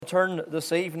turn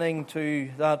this evening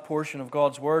to that portion of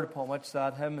God's Word upon which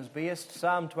that hymn is based,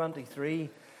 Psalm 23.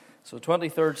 So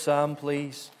 23rd Psalm,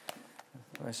 please.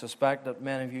 I suspect that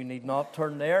many of you need not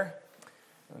turn there,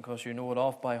 because you know it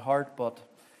off by heart, but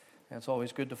it's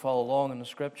always good to follow along in the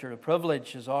Scripture. The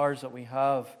privilege is ours that we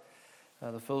have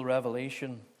the full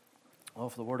revelation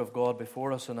of the Word of God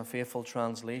before us in a faithful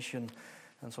translation.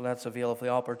 And so let's avail of the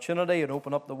opportunity and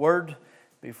open up the Word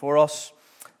before us,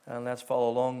 and let's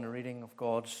follow along in the reading of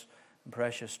God's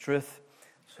precious truth.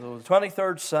 So the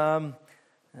 23rd Psalm,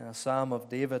 a Psalm of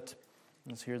David.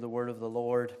 Let's hear the word of the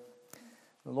Lord.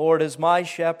 The Lord is my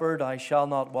shepherd, I shall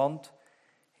not want.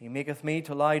 He maketh me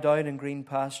to lie down in green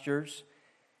pastures.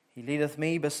 He leadeth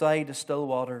me beside the still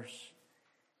waters.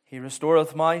 He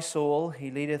restoreth my soul.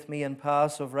 He leadeth me in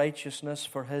paths of righteousness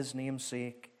for his name's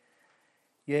sake.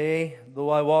 Yea, though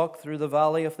I walk through the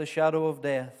valley of the shadow of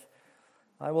death,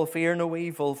 I will fear no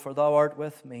evil, for thou art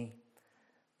with me.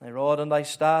 Thy rod and thy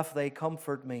staff, they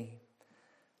comfort me.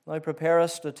 Thou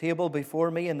preparest a table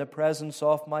before me in the presence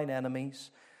of mine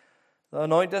enemies. Thou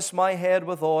anointest my head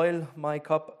with oil, my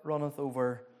cup runneth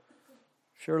over.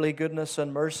 Surely goodness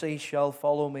and mercy shall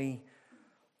follow me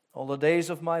all the days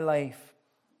of my life,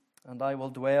 and I will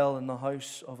dwell in the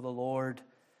house of the Lord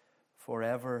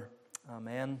forever.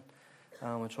 Amen.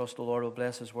 And we trust the Lord will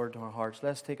bless His word to our hearts.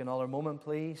 Let's take another moment,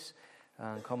 please,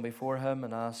 and come before Him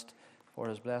and ask for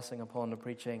His blessing upon the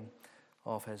preaching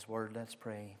of His word. Let's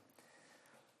pray.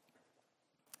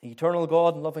 Eternal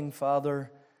God and loving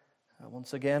Father,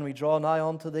 once again we draw nigh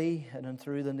unto Thee in and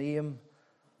through the name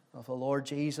of the Lord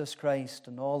Jesus Christ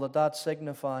and all that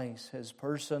signifies, His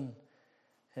person,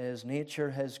 His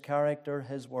nature, His character,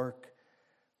 His work.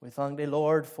 We thank Thee,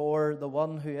 Lord, for the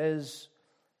one who is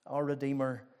our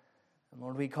Redeemer. And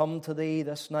Lord, we come to Thee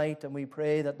this night and we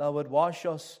pray that Thou would wash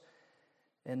us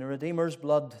in the Redeemer's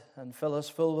blood and fill us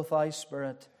full with Thy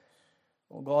Spirit.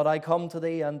 O God, I come to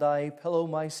Thee and I pillow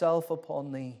myself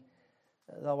upon Thee.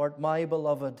 Thou art my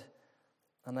beloved,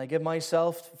 and I give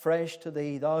myself fresh to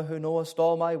Thee, Thou who knowest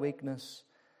all my weakness,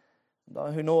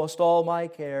 Thou who knowest all my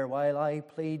care, while I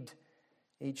plead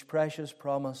each precious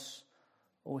promise.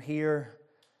 O hear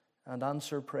and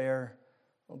answer prayer.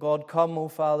 O God, come, O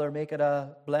Father, make it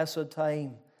a blessed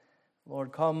time.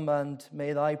 Lord, come and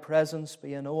may Thy presence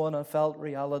be a known and felt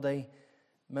reality,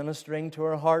 ministering to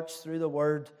our hearts through the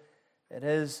Word. It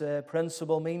is a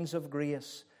principal means of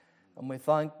grace, and we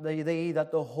thank Thee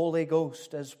that the Holy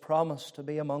Ghost is promised to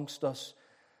be amongst us.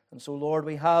 And so, Lord,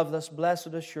 we have this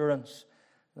blessed assurance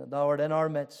that Thou art in our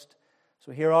midst.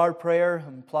 So hear our prayer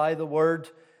and apply the Word,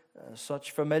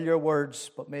 such familiar words,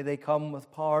 but may they come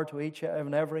with power to each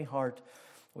and every heart.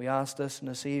 We ask this in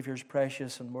the Saviour's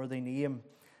precious and worthy name.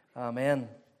 Amen.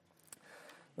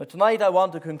 Now, tonight I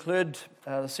want to conclude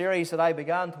the series that I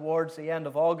began towards the end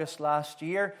of August last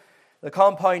year, the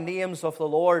compound names of the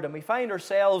Lord, and we find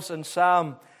ourselves in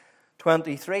Psalm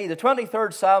 23. The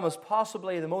 23rd Psalm is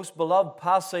possibly the most beloved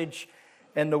passage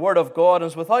in the Word of God, and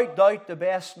is without doubt the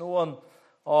best known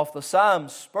of the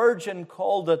Psalms. Spurgeon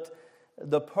called it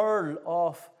the pearl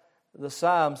of the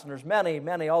Psalms, and there's many,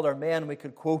 many other men we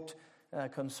could quote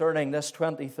concerning this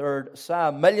 23rd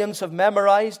Psalm. Millions have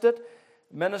memorized it.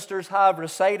 Ministers have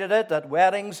recited it at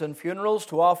weddings and funerals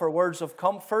to offer words of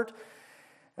comfort,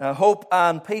 hope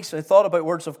and peace. I thought about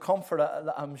words of comfort.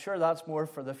 I'm sure that's more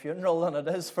for the funeral than it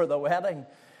is for the wedding.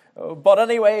 But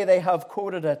anyway, they have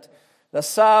quoted it. The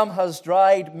Psalm has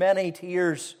dried many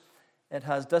tears. It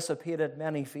has dissipated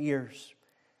many fears.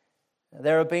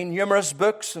 There have been numerous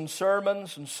books and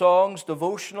sermons and songs,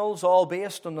 devotionals, all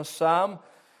based on the Psalm.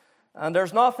 And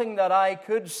there's nothing that I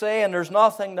could say, and there's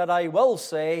nothing that I will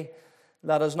say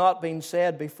that has not been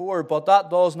said before, but that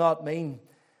does not mean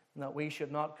that we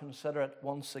should not consider it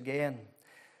once again.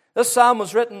 This psalm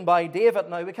was written by David.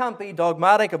 Now, we can't be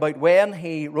dogmatic about when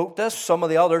he wrote this. Some of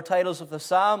the other titles of the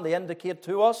psalm, they indicate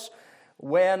to us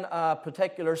when a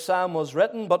particular psalm was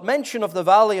written, but mention of the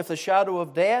valley of the shadow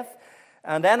of death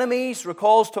and enemies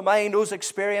recalls to mind those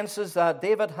experiences that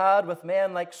David had with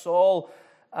men like Saul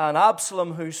and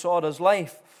Absalom who sought his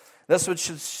life. This would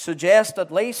suggest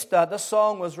at least that this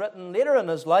song was written later in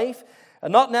his life,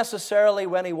 and not necessarily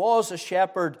when he was a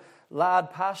shepherd lad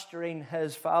pasturing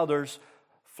his father's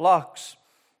flocks.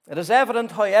 It is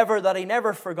evident, however, that he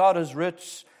never forgot his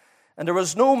roots, and there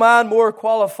was no man more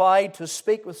qualified to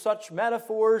speak with such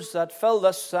metaphors that fill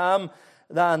this psalm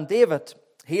than David.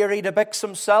 Here he depicts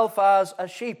himself as a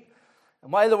sheep,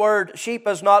 and while the word sheep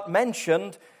is not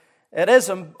mentioned, it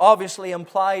is obviously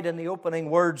implied in the opening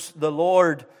words, "The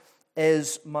Lord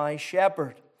is my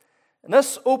shepherd." And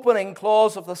this opening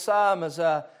clause of the psalm is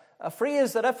a A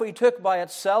phrase that if we took by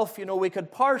itself, we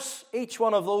could parse each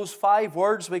one of those 5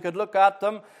 words. We could look at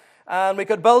them and we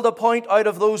could build a point out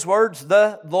of those words.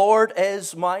 The Lord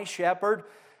is my shepherd.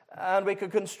 And we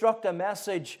could construct a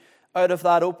message out of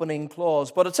that opening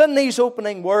clause. But it's in these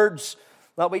opening words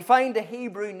that we find the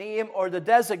Hebrew name or the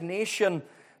designation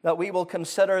that we will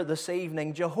consider this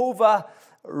evening. Jehovah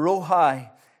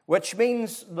Rohi, which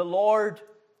means the Lord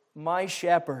my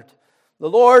shepherd. The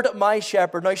Lord my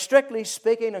shepherd. Now, strictly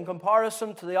speaking, in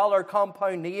comparison to the other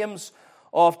compound names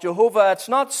of Jehovah, it's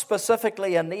not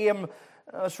specifically a name,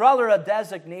 it's rather a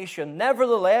designation.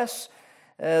 Nevertheless,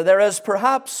 there is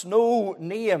perhaps no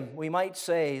name, we might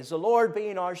say, as the Lord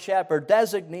being our shepherd,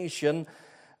 designation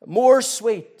more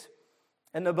sweet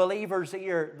in the believer's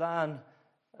ear than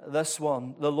this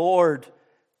one, the Lord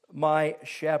my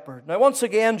shepherd. Now, once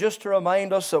again, just to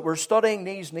remind us that we're studying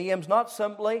these names not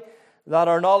simply that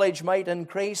our knowledge might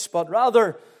increase, but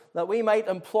rather that we might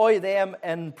employ them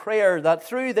in prayer, that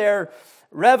through their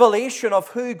revelation of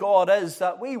who God is,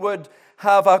 that we would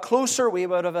have we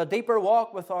would have a deeper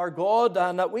walk with our God,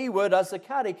 and that we would, as the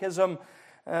Catechism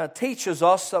teaches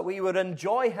us, that we would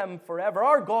enjoy Him forever.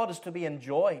 Our God is to be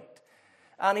enjoyed.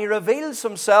 And He reveals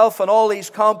Himself in all these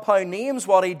compound names,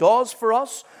 what He does for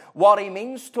us, what He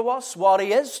means to us, what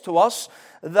He is to us,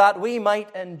 that we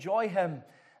might enjoy Him,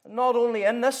 not only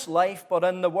in this life, but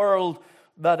in the world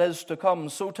that is to come.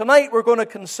 So tonight we're going to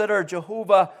consider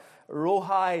Jehovah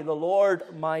Rohi, the Lord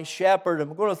my shepherd, and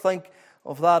we're going to think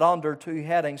of that under 2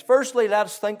 headings. Firstly,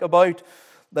 let's think about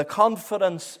the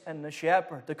confidence in the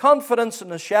shepherd. The confidence in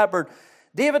the shepherd.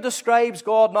 David describes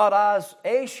God not as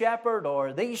a shepherd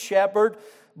or the shepherd,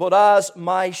 but as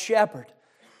my shepherd,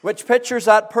 which pictures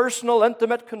that personal,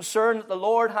 intimate concern that the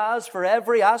Lord has for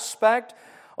every aspect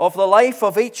of the life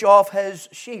of each of His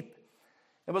sheep.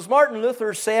 It was Martin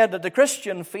Luther said that the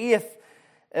Christian faith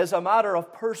is a matter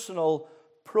of personal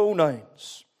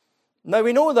pronouns. Now,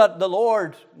 we know that the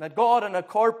Lord, that God in a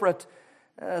corporate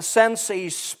sense,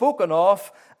 He's spoken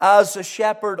of as the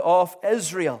shepherd of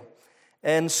Israel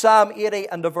in Psalm 80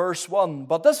 and verse 1.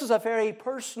 But this is a very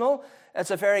personal, it's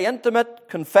a very intimate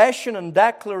confession and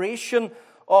declaration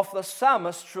of the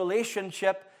psalmist's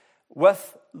relationship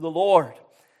with the Lord.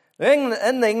 In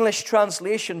the English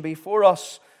translation before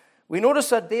us, we notice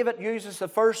that David uses the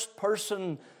first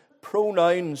person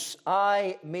pronouns,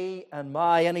 I, me, and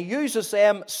my, and he uses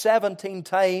them 17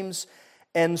 times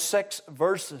in 6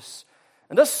 verses.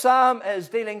 And this psalm is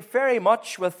dealing very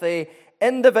much with the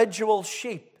individual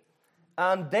sheep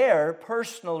and their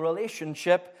personal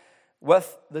relationship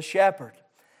with the shepherd.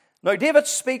 Now, David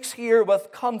speaks here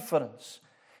with confidence.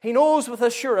 He knows with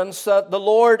assurance that the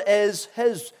Lord is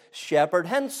his shepherd.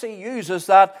 Hence, he uses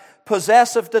that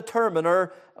possessive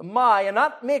determiner, my, and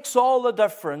that makes all the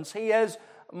difference. He is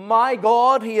my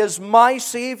God, He is my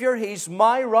Savior, He's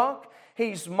my rock,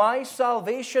 He's my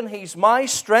salvation, He's my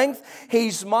strength,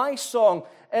 He's my song.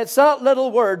 It's that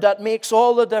little word that makes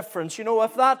all the difference.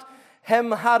 If that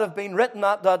hymn had have been written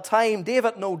at that time,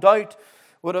 David no doubt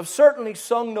would have certainly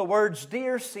sung the words,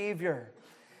 Dear Savior,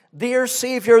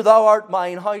 thou art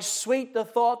mine, how sweet the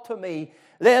thought to me.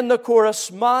 Then the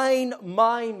chorus, mine,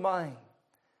 mine, mine,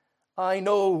 I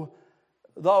know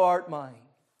thou art mine.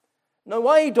 Now,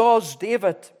 why does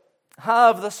David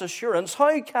have this assurance?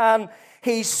 How can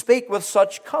he speak with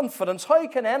such confidence? How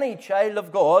can any child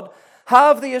of God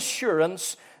have the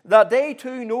assurance that they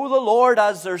too know the Lord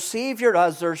as their Savior,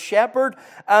 as their shepherd,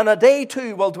 and that they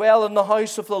too will dwell in the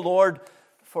house of the Lord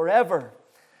forever?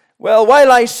 Well,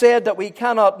 while I said that we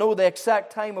cannot know the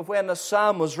exact time of when the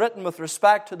psalm was written with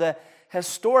respect to the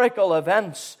historical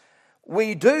events,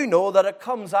 we do know that it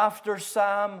comes after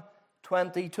Psalm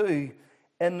 22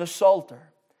 in the Psalter.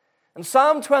 And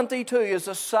Psalm 22 is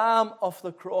a psalm of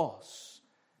the cross.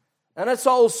 And it's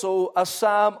also a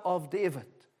psalm of David.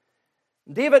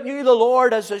 David knew the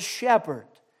Lord as his shepherd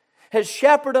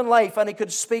in life, and he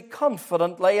could speak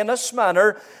confidently in this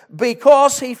manner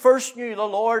because he first knew the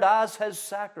Lord as his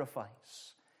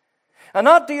sacrifice. And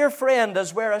that, dear friend,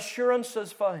 is where assurance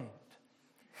is found,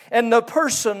 in the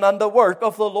person and the work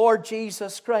of the Lord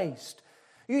Jesus Christ.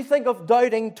 You think of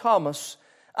doubting Thomas,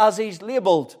 as he's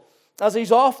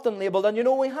often labeled.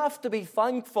 And we have to be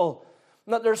thankful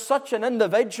that there's such an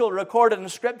individual recorded in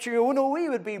Scripture. We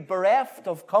would be bereft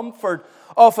of comfort,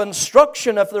 of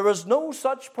instruction, if there was no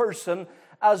such person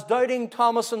as doubting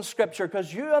Thomas in Scripture,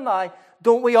 because you and I,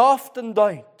 don't we often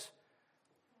doubt?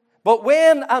 But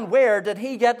when and where did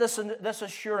he get this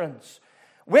assurance?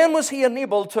 When was he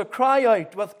enabled to cry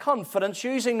out with confidence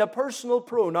using the personal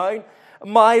pronoun,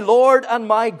 my Lord and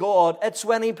my God? It's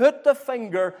when he put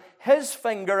his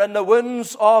finger in the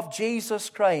wounds of Jesus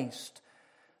Christ,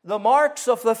 the marks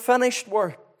of the finished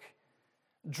work,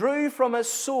 drew from his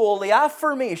soul the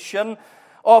affirmation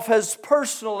of his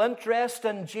personal interest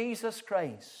in Jesus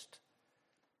Christ.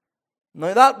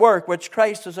 Now that work which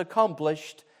Christ has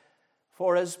accomplished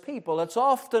for his people, it's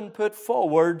often put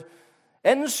forward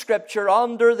in Scripture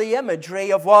under the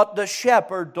imagery of what the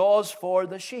shepherd does for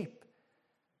the sheep.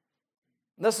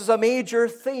 This is a major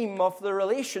theme of the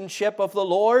relationship of the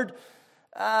Lord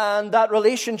and that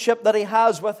relationship that he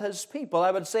has with his people.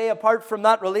 I would say apart from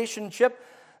that relationship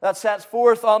that sets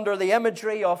forth under the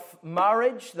imagery of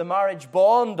marriage, the marriage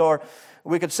bond, or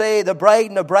we could say the bride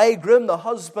and the bridegroom, the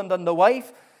husband and the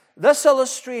wife, this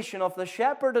illustration of the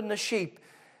shepherd and the sheep,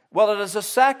 well, it is the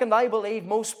second, I believe,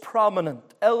 most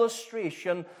prominent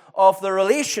illustration of the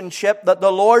relationship that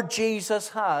the Lord Jesus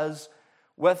has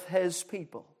with his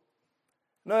people.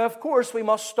 Now, of course, we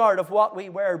must start of what we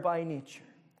were by nature.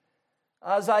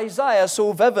 As Isaiah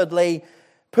so vividly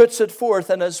puts it forth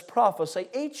in his prophecy,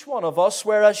 each one of us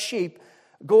were as sheep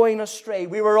going astray.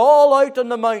 We were all out in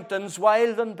the mountains,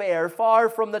 wild and bare, far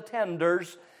from the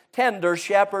tender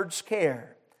shepherd's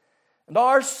care. And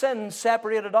our sin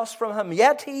separated us from him.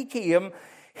 Yet he came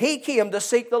to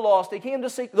seek the lost. He came to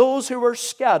seek those who were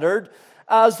scattered,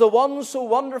 as the one so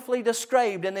wonderfully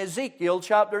described in Ezekiel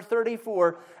chapter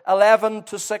 34, 11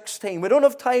 to 16. We don't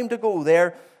have time to go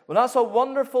there, but that's a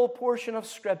wonderful portion of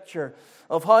Scripture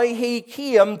of how he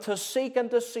came to seek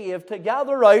and to save, to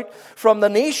gather out from the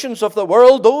nations of the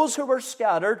world those who were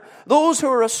scattered, those who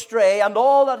were astray, and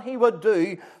all that he would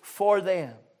do for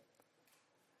them.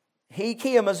 He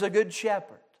came as a good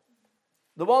shepherd,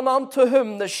 the one unto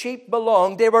whom the sheep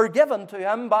belonged. They were given to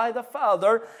him by the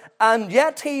Father, and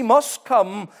yet he must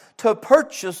come to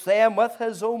purchase them with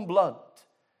his own blood.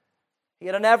 He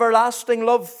had an everlasting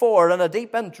love for and a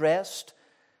deep interest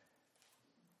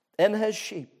in his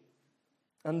sheep.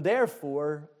 And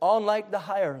therefore, unlike the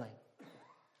hireling,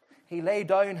 he laid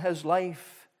down his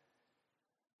life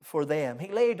for them.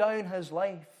 He laid down his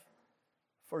life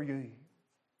for you.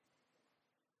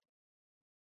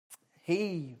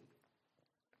 He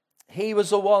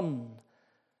was the one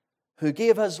who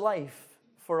gave his life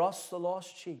for us, the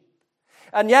lost sheep.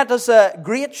 And yet, as a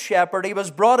great shepherd, he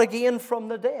was brought again from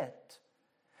the dead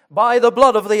by the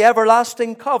blood of the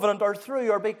everlasting covenant, or through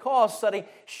or because that he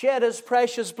shed his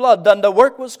precious blood, and the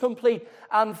work was complete,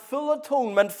 and full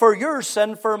atonement for your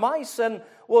sin, for my sin,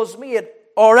 was made,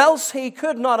 or else he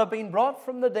could not have been brought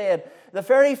from the dead. The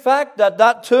very fact that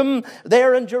that tomb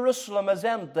there in Jerusalem is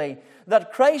empty,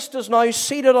 that Christ is now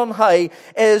seated on high,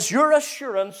 is your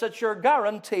assurance, it's your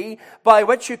guarantee by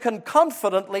which you can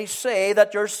confidently say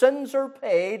that your sins are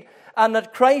paid, and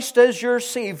that Christ is your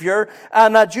Savior,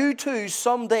 and that you too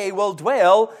someday will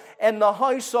dwell in the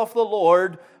house of the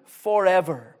Lord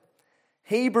forever.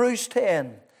 Hebrews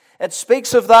 10, it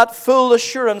speaks of that full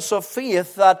assurance of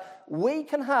faith that we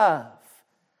can have,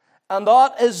 and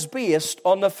that is based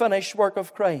on the finished work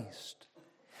of Christ.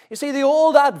 You see, the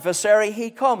old adversary,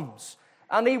 he comes,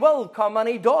 and he will come, and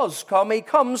he does come. He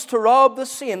comes to rob the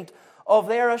saint of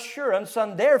their assurance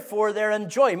and therefore their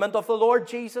enjoyment of the Lord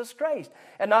Jesus Christ.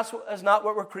 And that is not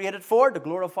what we're created for, to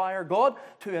glorify our God,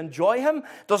 to enjoy him.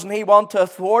 Doesn't he want to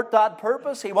thwart that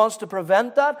purpose? He wants to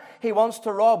prevent that. He wants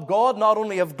to rob God not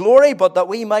only of glory, but that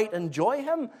we might enjoy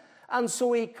him. And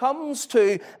so he comes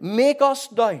to make us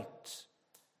doubt.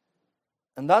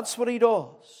 And that's what he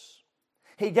does.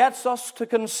 He gets us to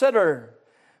consider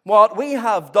what we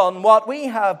have done, what we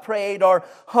have prayed, or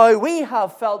how we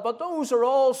have felt. But those are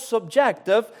all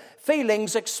subjective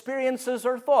feelings, experiences,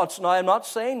 or thoughts. Now, I'm not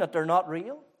saying that they're not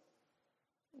real.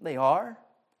 They are.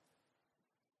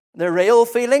 They're real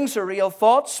feelings or real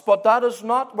thoughts, but that is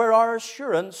not where our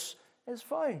assurance is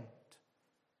found.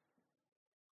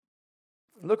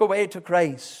 Look away to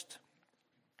Christ.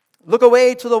 Look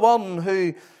away to the one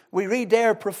who we read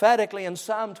there prophetically in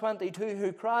Psalm 22,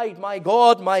 who cried, my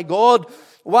God,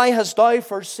 why hast thou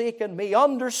forsaken me?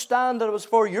 Understand that it was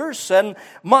for your sin,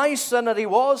 my sin, that he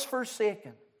was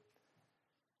forsaken.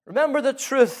 Remember the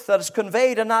truth that is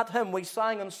conveyed in that hymn we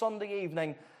sang on Sunday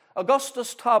evening.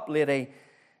 Augustus Toplady,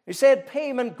 he said,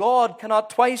 payment God cannot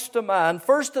twice demand,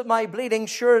 first at my bleeding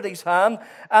surety's hand,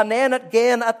 and then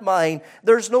again at mine.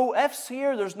 There's no ifs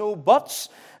here, there's no buts.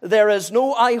 There is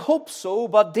no I hope so,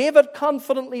 but David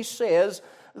confidently says,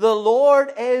 the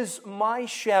Lord is my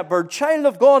shepherd. Child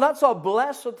of God, that's a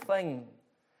blessed thing.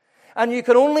 And you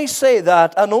can only say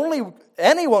that, and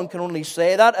anyone can only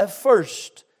say that if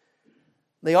first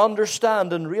they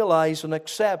understand and realize and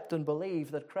accept and believe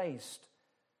that Christ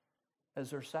is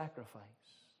their sacrifice.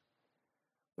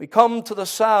 We come to the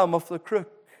Psalm of the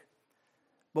crook,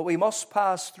 but we must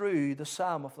pass through the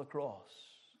Psalm of the cross.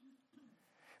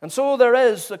 And so there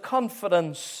is the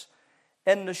confidence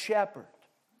in the shepherd.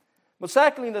 But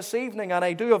secondly, this evening, and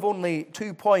I do have only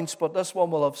 2 points, but this one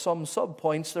will have some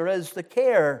sub-points, there is the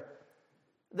care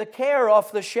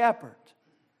of the shepherd.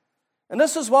 And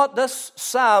this is what this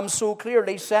psalm so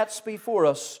clearly sets before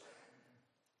us.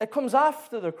 It comes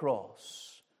after the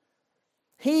cross.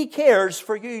 He cares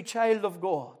for you, child of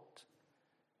God.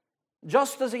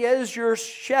 Just as He is your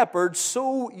shepherd,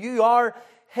 so you are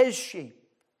His sheep.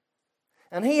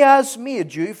 And He has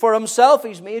made you for Himself.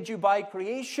 He's made you by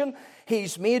creation.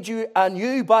 He's made you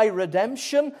anew by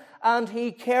redemption. And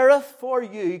He careth for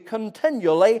you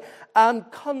continually and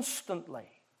constantly.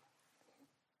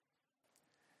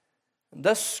 And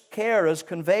this care is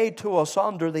conveyed to us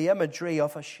under the imagery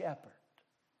of a shepherd.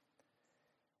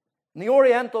 In the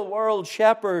Oriental world,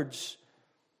 shepherds,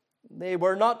 they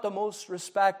were not the most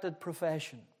respected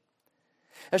profession.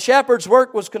 A shepherd's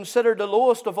work was considered the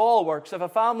lowest of all works. If a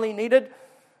family needed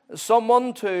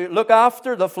someone to look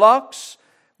after the flocks,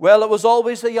 well, it was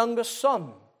always the youngest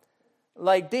son,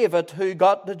 like David, who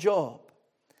got the job.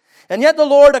 And yet the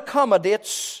Lord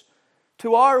accommodates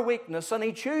to our weakness, and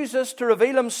He chooses to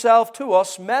reveal Himself to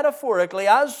us metaphorically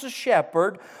as the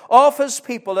shepherd of His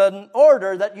people in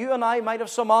order that you and I might have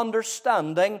some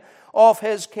understanding of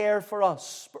His care for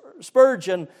us.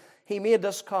 Spurgeon, he made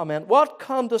this comment: what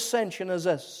condescension is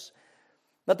this,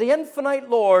 that the infinite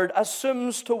Lord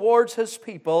assumes towards His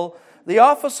people the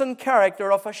office and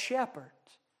character of a shepherd?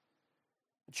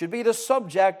 It should be the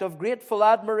subject of grateful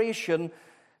admiration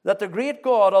that the great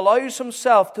God allows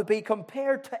Himself to be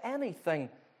compared to anything.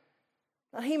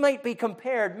 That He might be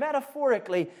compared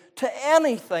metaphorically to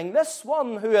anything. This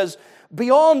one who is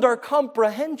beyond our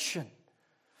comprehension.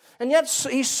 And yet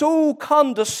He so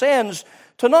condescends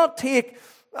to not take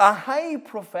a high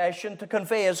profession to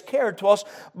convey His care to us,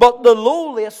 but the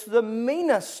lowliest, the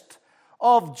meanest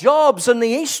of jobs in the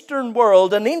Eastern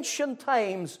world in ancient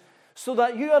times, so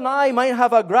that you and I might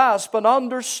have a grasp and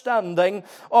understanding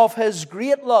of His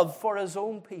great love for His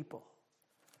own people.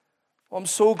 I'm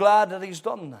so glad that He's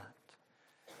done that,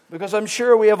 because I'm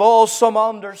sure we have all some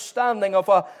understanding of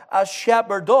what a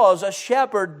shepherd does. A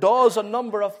shepherd does a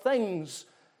number of things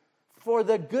for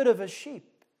the good of his sheep.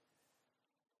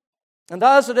 And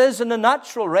as it is in the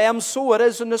natural realm, so it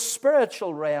is in the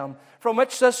spiritual realm, from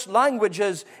which this language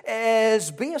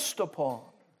is based upon.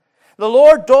 The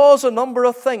Lord does a number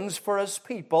of things for His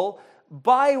people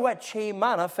by which He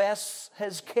manifests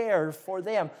His care for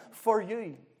them, for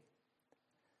you.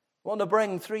 I want to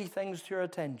bring 3 things to your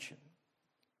attention.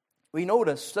 We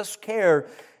notice this care,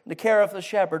 the care of the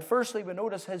shepherd. Firstly, we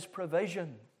notice His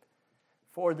provision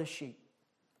for the sheep.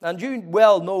 And you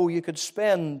well know you could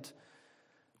spend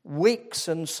weeks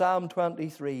in Psalm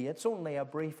 23. It's only a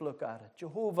brief look at it.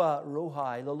 Jehovah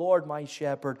Rohi, the Lord my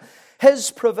shepherd.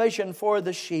 His provision for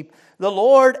the sheep. The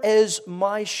Lord is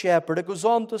my shepherd. It goes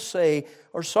on to say,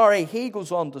 He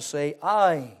goes on to say,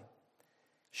 I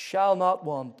shall not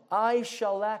want. I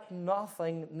shall lack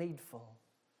nothing needful.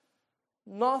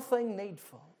 Nothing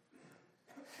needful.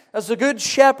 As the good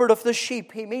shepherd of the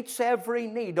sheep, He meets every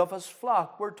need of His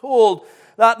flock. We're told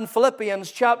that in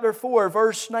Philippians chapter 4,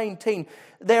 verse 19.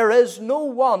 There is no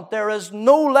want, there is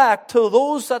no lack to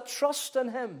those that trust in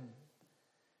Him.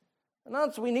 And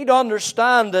that's what we need to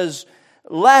understand is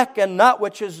lack in that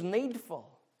which is needful.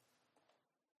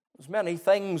 There's many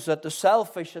things that the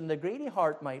selfish and the greedy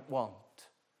heart might want,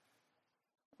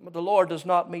 but the Lord does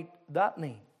not meet that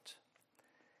need.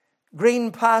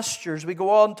 Green pastures, we go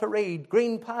on to read,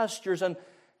 green pastures and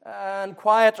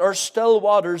quiet or still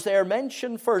waters, they are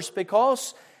mentioned first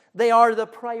because they are the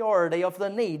priority of the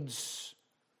needs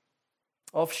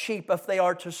of sheep if they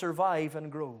are to survive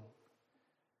and grow.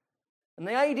 And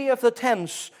the idea of the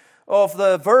tense of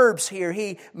the verbs here,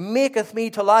 He maketh me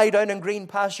to lie down in green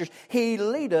pastures, He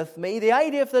leadeth me. The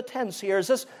idea of the tense here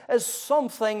is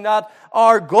something that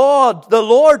our God, the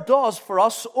Lord, does for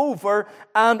us over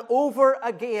and over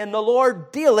again. The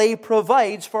Lord daily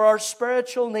provides for our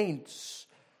spiritual needs.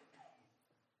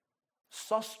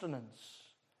 Sustenance,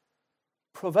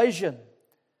 provision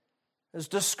is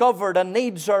discovered and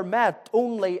needs are met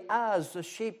only as the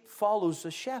sheep follows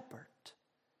the shepherd.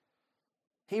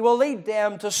 He will lead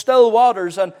them to still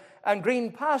waters and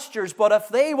green pastures, but if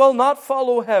they will not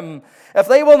follow Him, if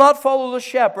they will not follow the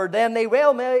shepherd, then they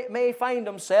may find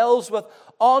themselves with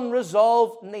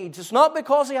unresolved needs. It's not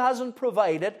because He hasn't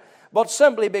provided, but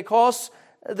simply because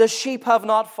the sheep have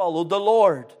not followed the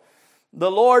Lord. The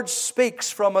Lord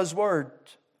speaks from His Word.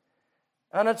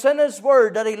 And it's in His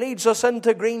Word that He leads us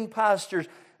into green pastures.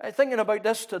 I'm thinking about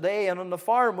this today, and on the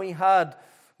farm we had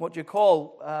what you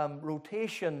call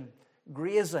rotation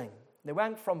grazing. They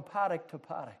went from paddock to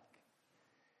paddock.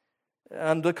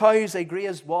 And the cows, they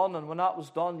grazed one, and when that was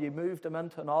done, you moved them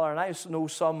into another. And I know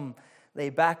some, they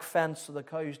back fence so the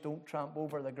cows don't tramp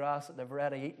over the grass that they've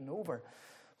already eaten over.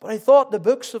 But I thought the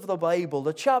books of the Bible,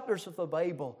 the chapters of the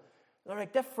Bible, they're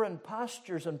like different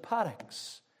pastures and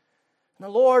paddocks. And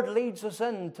the Lord leads us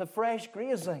into fresh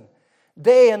grazing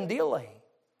day and daily.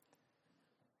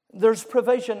 There's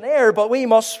provision there, but we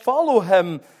must follow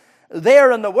Him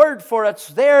there in the Word, for it's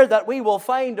there that we will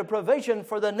find a provision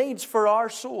for the needs for our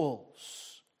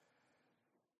souls.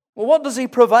 Well, what does He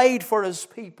provide for His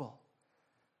people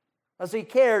as He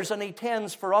cares and He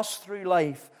tends for us through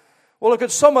life? Well, I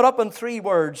could sum it up in 3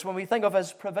 words when we think of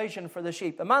His provision for the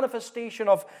sheep. The manifestation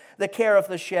of the care of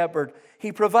the shepherd.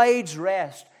 He provides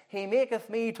rest. He maketh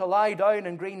me to lie down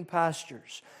in green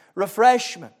pastures.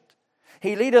 Refreshment.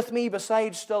 He leadeth me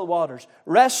beside still waters.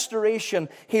 Restoration.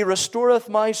 He restoreth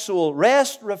my soul.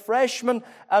 Rest, refreshment,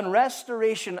 and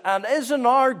restoration. And isn't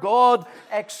our God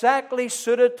exactly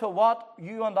suited to what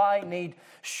you and I need?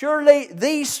 Surely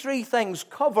these 3 things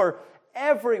cover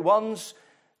everyone's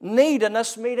need in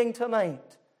this meeting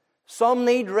tonight. Some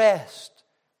need rest,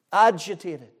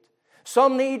 agitated.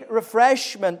 Some need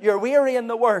refreshment, you're weary in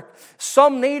the work.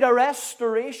 Some need a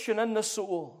restoration in the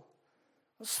soul.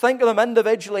 Let's think of them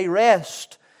individually.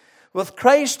 Rest. With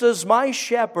Christ as my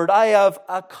shepherd, I have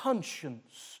a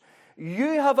conscience.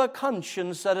 You have a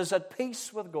conscience that is at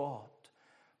peace with God.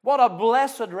 What a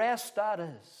blessed rest that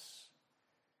is.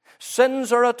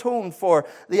 Sins are atoned for.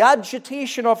 The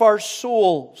agitation of our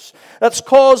souls that's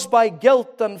caused by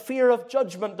guilt and fear of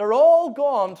judgment, they're all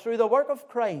gone through the work of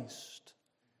Christ.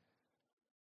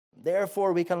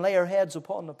 Therefore, we can lay our heads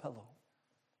upon the pillow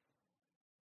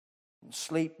and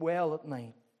sleep well at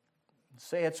night. And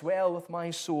say, it's well with my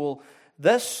soul.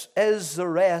 This is the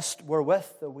rest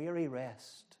wherewith the weary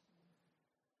rest.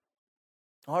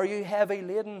 Are you heavy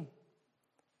laden,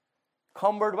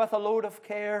 cumbered with a load of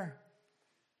care?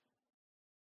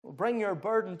 Well, bring your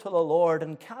burden to the Lord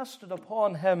and cast it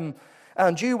upon Him,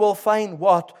 and you will find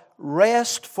what?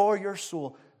 Rest for your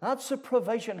soul. That's a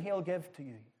provision He'll give to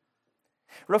you.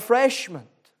 Refreshment.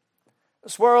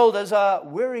 This world is a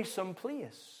wearisome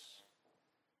place.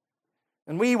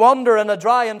 And we wander in a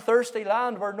dry and thirsty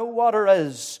land where no water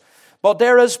is. But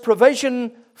there is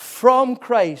provision from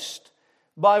Christ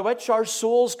by which our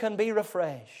souls can be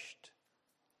refreshed.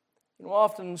 You know,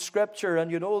 often in Scripture,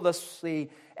 and you know this, the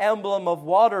emblem of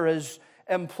water is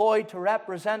employed to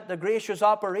represent the gracious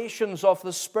operations of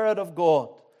the Spirit of God.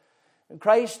 And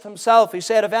Christ Himself, He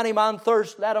said, if any man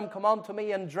thirst, let him come unto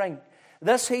me and drink.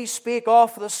 This He spake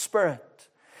of the Spirit.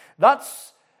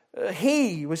 That's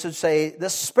He, we should say,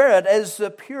 the Spirit is the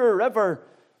pure river,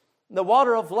 the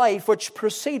water of life, which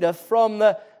proceedeth from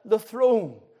the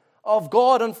throne of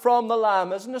God and from the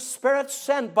Lamb. Isn't the Spirit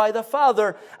sent by the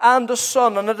Father and the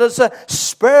Son? And it is the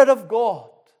Spirit of God.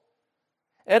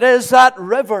 It is that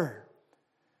river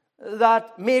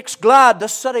that makes glad the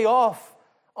city of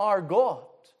our God.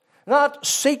 That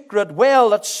secret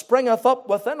well that springeth up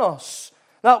within us.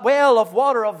 That well of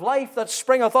water of life that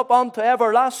springeth up unto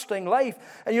everlasting life.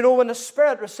 And you know, when the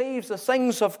Spirit receives the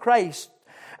things of Christ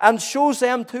and shows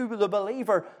them to the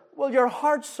believer, well, your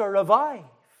hearts are revived.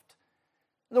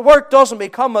 The work doesn't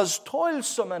become as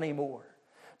toilsome anymore.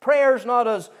 Prayer's not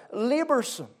as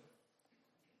laborsome.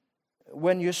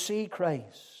 When you see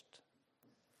Christ,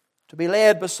 to be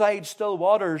led beside still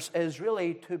waters is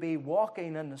really to be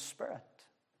walking in the Spirit.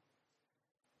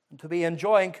 And to be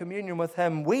enjoying communion with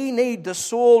Him. We need the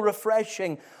soul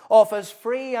refreshing of His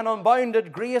free and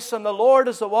unbounded grace, and the Lord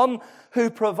is the one who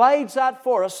provides that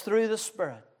for us through the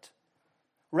Spirit.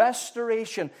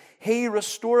 Restoration. He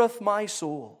restoreth my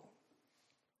soul.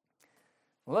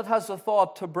 Well, it has the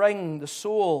thought to bring the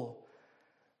soul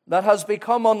that has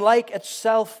become unlike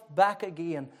itself back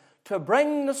again. To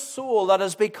bring the soul that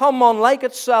has become unlike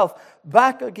itself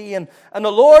back again. And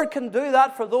the Lord can do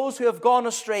that for those who have gone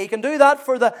astray. He can do that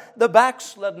for the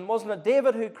backslidden. Wasn't it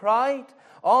David who cried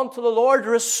unto the Lord,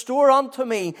 restore unto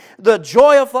me the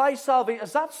joy of thy salvation?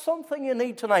 Is that something you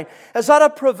need tonight? Is that a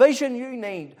provision you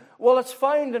need? Well, it's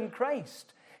found in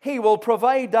Christ. He will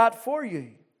provide that for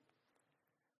you.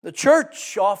 The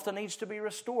church often needs to be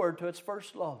restored to its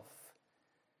first love.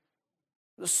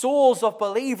 The souls of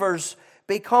believers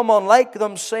become unlike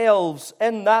themselves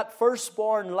in that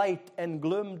firstborn light and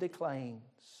gloom declines.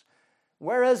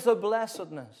 Where is the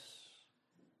blessedness?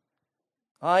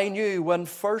 I knew when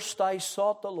first I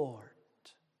sought the Lord.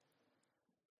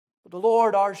 But the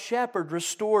Lord, our shepherd,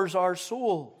 restores our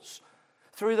souls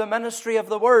through the ministry of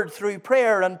the Word, through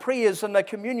prayer and praise and the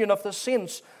communion of the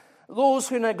saints. Those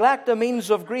who neglect the means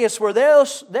of grace, where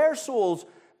their souls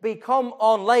become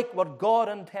unlike what God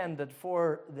intended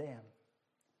for them.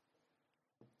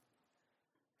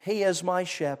 He is my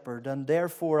shepherd, and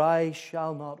therefore I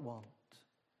shall not want.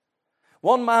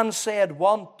 One man said,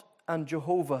 want and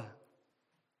Jehovah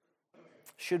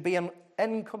should be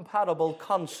incompatible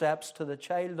concepts to the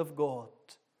child of God.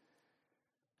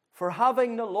 For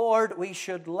having the Lord, we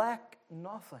should lack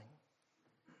nothing.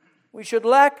 We should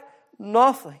lack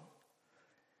nothing.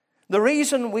 The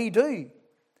reason we do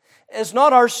is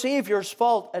not our Savior's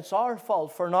fault, it's our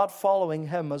fault for not following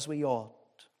Him as we ought.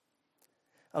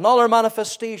 Another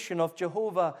manifestation of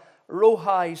Jehovah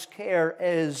Rohi's care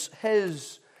is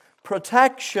His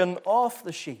protection of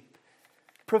the sheep.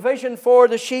 Provision for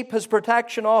the sheep, His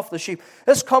protection of the sheep.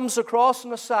 This comes across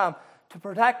in the Psalm. To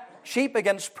protect sheep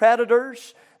against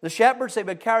predators, the shepherds, they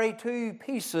would carry two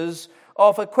pieces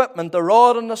of equipment, the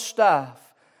rod and the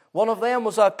staff. One of them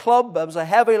was a club. It was a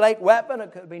heavy, light weapon.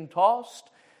 It could have been tossed,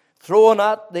 thrown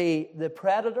at the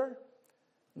predator.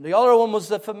 The other one was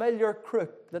the familiar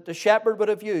crook that the shepherd would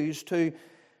have used to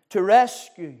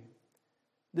rescue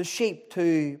the sheep,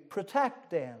 to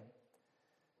protect them,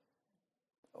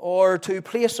 or to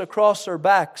place across their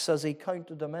backs as he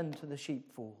counted them into the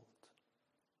sheepfold.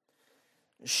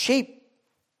 Sheep,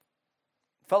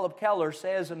 Philip Keller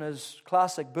says in his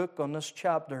classic book on this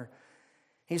chapter,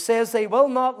 he says, they will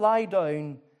not lie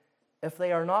down if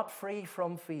they are not free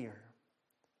from fear.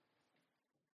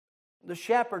 The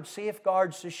shepherd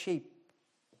safeguards the sheep,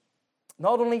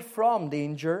 not only from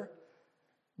danger,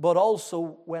 but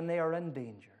also when they are in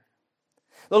danger.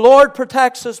 The Lord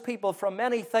protects His people from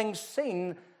many things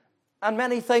seen and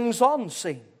many things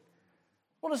unseen.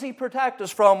 What does He protect us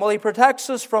from? Well, He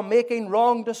protects us from making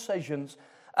wrong decisions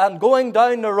and going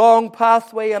down the wrong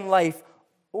pathway in life,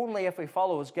 only if we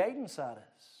follow His guidance at it.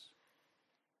 It's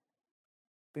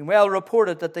been well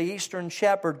reported that the eastern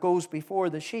shepherd goes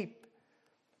before the sheep.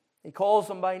 He calls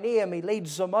them by name. He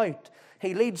leads them out.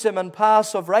 He leads them in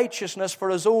paths of righteousness for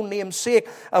His own name's sake.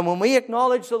 And when we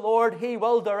acknowledge the Lord, He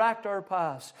will direct our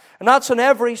paths. And that's in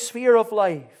every sphere of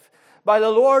life. By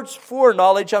the Lord's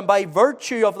foreknowledge and by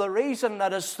virtue of the reason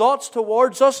that His thoughts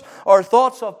towards us are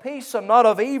thoughts of peace and not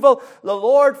of evil, the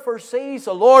Lord foresees,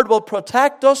 the Lord will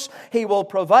protect us, He will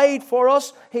provide for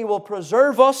us, He will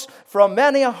preserve us from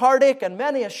many a heartache and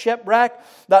many a shipwreck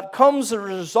that comes as a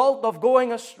result of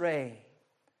going astray.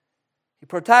 He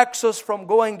protects us from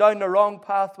going down the wrong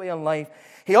pathway in life.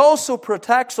 He also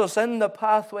protects us in the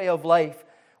pathway of life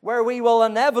where we will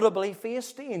inevitably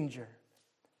face danger.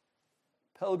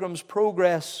 Pilgrim's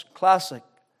Progress classic.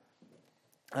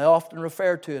 I often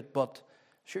refer to it, but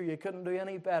sure you couldn't do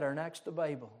any better next to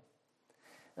Bible.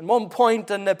 At one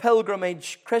point in the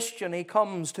pilgrimage, Christian, he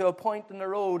comes to a point in the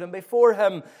road, and before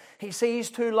him he sees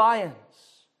two lions.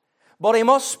 But he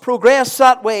must progress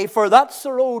that way, for that's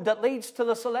the road that leads to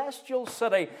the celestial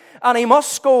city. And he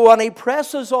must go, and he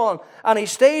presses on, and he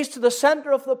stays to the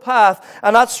center of the path.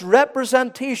 And that's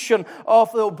representation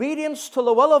of the obedience to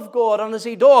the will of God. And as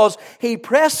he does, he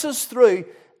presses through,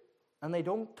 and they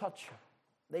don't touch him.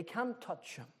 They can't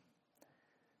touch him.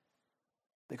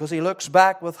 Because he looks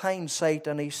back with hindsight,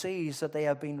 and he sees that they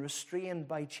have been restrained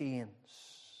by chains.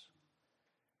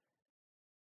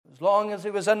 As long as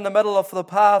he was in the middle of the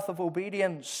path of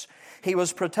obedience, he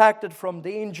was protected from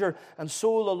danger, and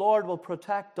so the Lord will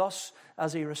protect us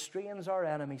as He restrains our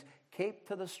enemies. Keep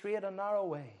to the straight and narrow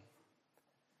way.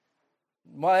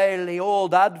 While the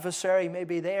old adversary may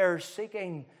be there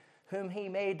seeking whom he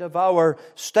may devour,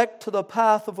 stick to the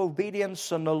path of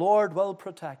obedience, and the Lord will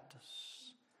protect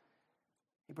us.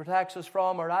 He protects us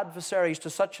from our adversaries to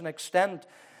such an extent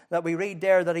that we read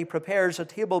there that He prepares a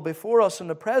table before us in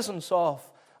the presence of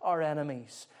our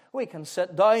enemies. We can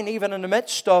sit down even in the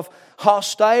midst of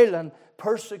hostile and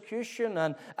persecution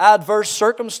and adverse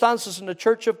circumstances in the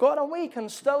church of God, and we can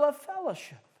still have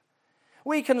fellowship.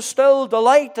 We can still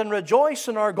delight and rejoice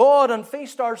in our God and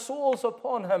feast our souls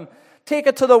upon Him. Take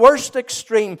it to the worst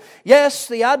extreme. Yes,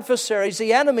 the adversaries,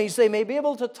 the enemies, they may be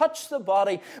able to touch the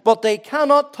body, but they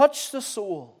cannot touch the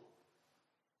soul.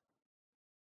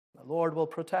 The Lord will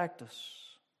protect us.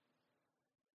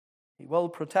 He will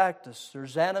protect us.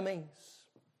 There's enemies,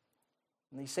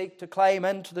 and they seek to climb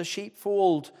into the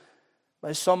sheepfold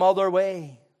by some other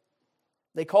way.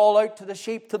 They call out to the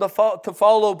sheep to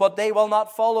follow, but they will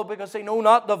not follow because they know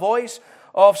not the voice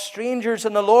of strangers.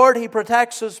 And the Lord, He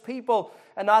protects His people,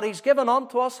 and that He's given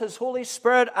unto us His Holy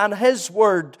Spirit and His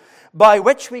Word, by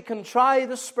which we can try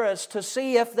the spirits to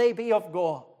see if they be of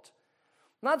God.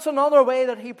 And that's another way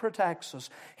that He protects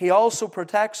us. He also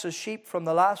protects His sheep from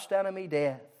the last enemy,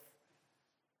 death.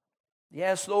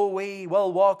 Yes, though we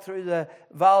will walk through the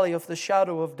valley of the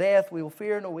shadow of death, we will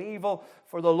fear no evil,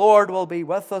 for the Lord will be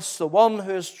with us, the one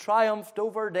who has triumphed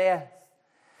over death.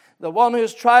 The one who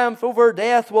has triumphed over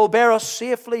death will bear us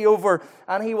safely over,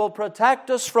 and He will protect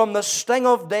us from the sting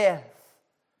of death.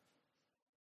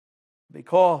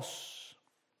 Because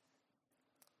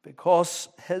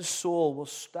His soul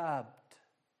was stabbed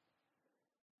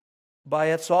by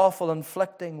its awful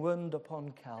inflicting wound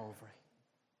upon Calvary.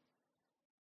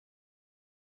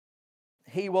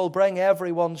 He will bring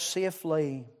everyone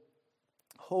safely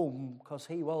home because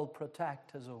He will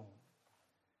protect His own.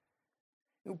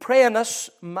 You pray in this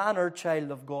manner,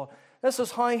 child of God. This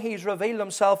is how He's revealed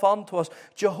Himself unto us.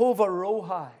 Jehovah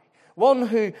Rohi, one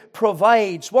who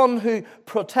provides, one who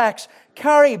protects.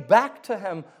 Carry back to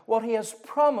Him what He has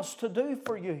promised to do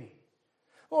for you.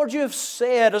 Lord, You have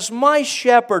said, as my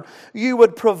shepherd, You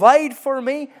would provide for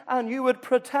me and You would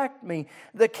protect me.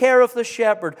 The care of the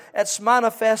shepherd, it's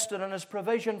manifested in His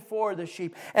provision for the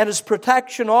sheep, in His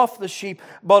protection of the sheep,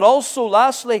 but also,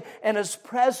 lastly, in His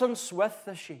presence with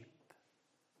the sheep.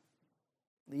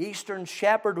 The eastern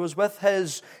shepherd was with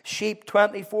his sheep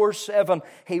 24/7.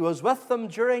 He was with them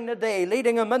during the day,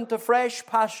 leading them into fresh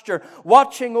pasture,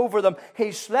 watching over them.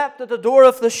 He slept at the door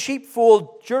of the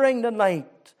sheepfold during the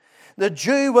night. The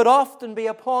dew would often be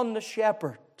upon the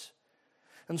shepherd.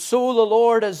 And so the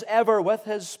Lord is ever with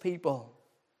His people.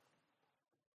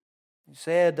 He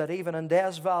said that even in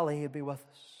Death's Valley He'd be with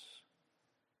us.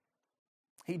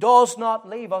 He does not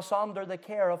leave us under the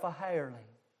care of a hireling.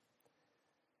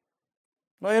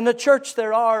 Now in the church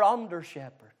there are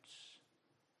under-shepherds.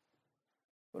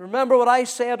 Remember what I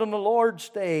said on the Lord's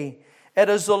Day. It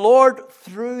is the Lord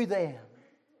through them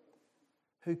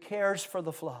who cares for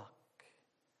the flock.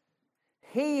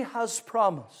 He has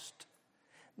promised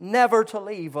never to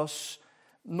leave us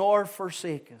nor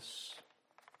forsake us.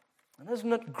 And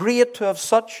isn't it great to have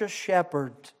such a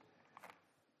shepherd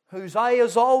whose eye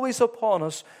is always upon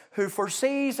us, who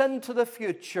foresees into the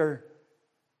future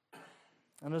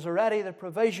and is already the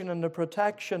provision and the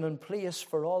protection in place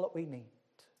for all that we need.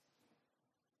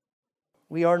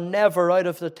 We are never out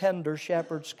of the tender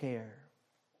shepherd's care.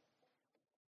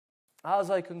 As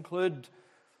I conclude,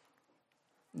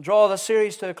 draw the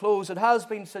series to a close, it has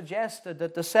been suggested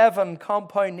that the 7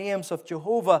 compound names of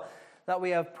Jehovah that we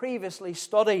have previously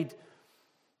studied,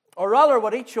 or rather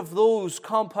what each of those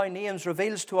compound names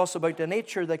reveals to us about the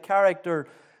nature, the character,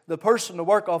 the person, the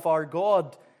work of our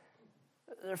God,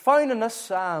 they're found in this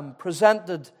psalm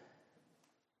presented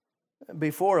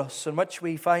before us, in which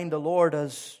we find the Lord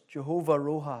as Jehovah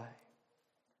Rohi.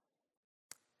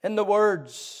 In the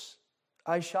words,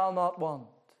 I shall not want,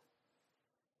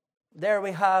 there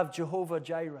we have Jehovah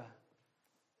Jireh,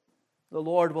 the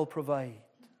Lord will provide.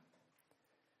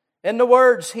 In the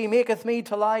words, He maketh me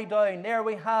to lie down, there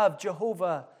we have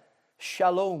Jehovah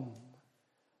Shalom,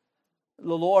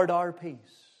 the Lord our peace.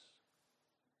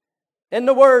 In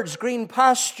the words, green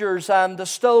pastures and the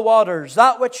still waters,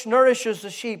 that which nourishes the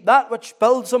sheep, that which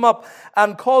builds them up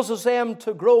and causes them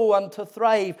to grow and to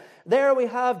thrive, there we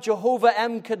have Jehovah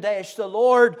Kadesh, the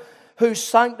Lord who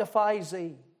sanctifies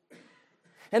thee.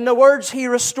 In the words, He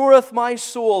restoreth my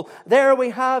soul, there we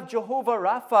have Jehovah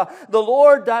Rapha, the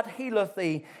Lord that healeth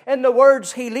thee. In the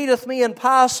words, He leadeth me in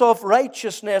paths of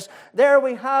righteousness, there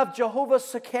we have Jehovah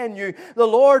Sekenu, the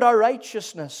Lord our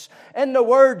righteousness. In the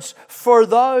words, for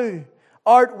thou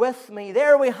art with me,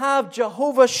 there we have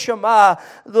Jehovah Shammah,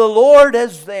 the Lord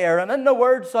is there. And in the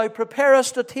words, thou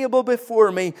preparest a table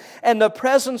before me in the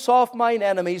presence of mine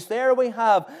enemies, there we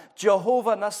have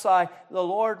Jehovah Nissi, the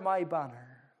Lord my banner.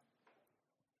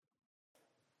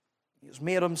 He has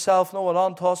made Himself known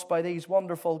unto us by these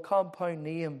wonderful compound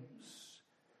names.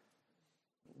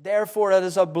 Therefore it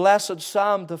is a blessed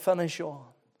psalm to finish on.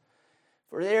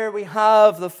 For there we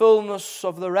have the fullness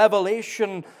of the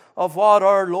revelation of what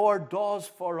our Lord does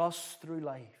for us through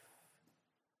life.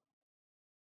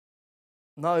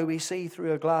 Now we see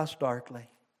through a glass darkly.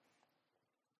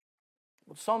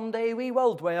 But someday we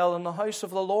will dwell in the house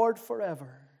of the Lord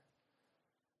forever.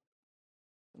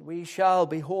 And we shall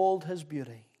behold His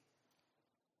beauty.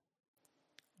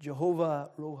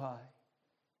 Jehovah Rohi,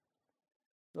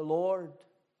 the Lord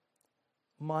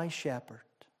my shepherd.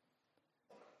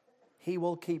 He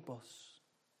will keep us.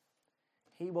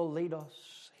 He will lead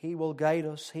us. He will guide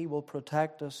us. He will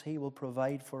protect us. He will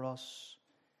provide for us.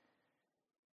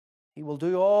 He will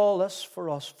do all this for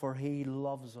us, for He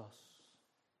loves us.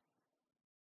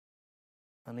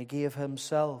 And He gave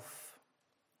Himself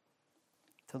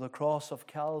to the cross of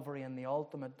Calvary in the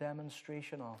ultimate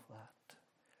demonstration of that.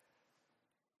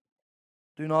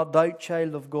 Do not doubt,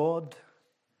 child of God,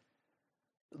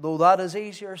 though that is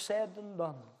easier said than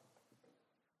done.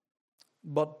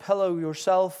 But pillow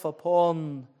yourself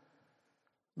upon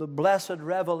the blessed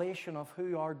revelation of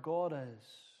who our God is.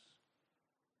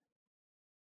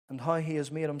 and how He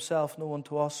has made Himself known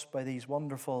to us by these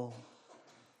wonderful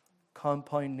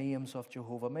compound names of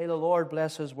Jehovah. May the Lord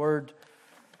bless His word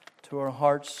to our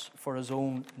hearts for His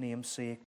own name's sake.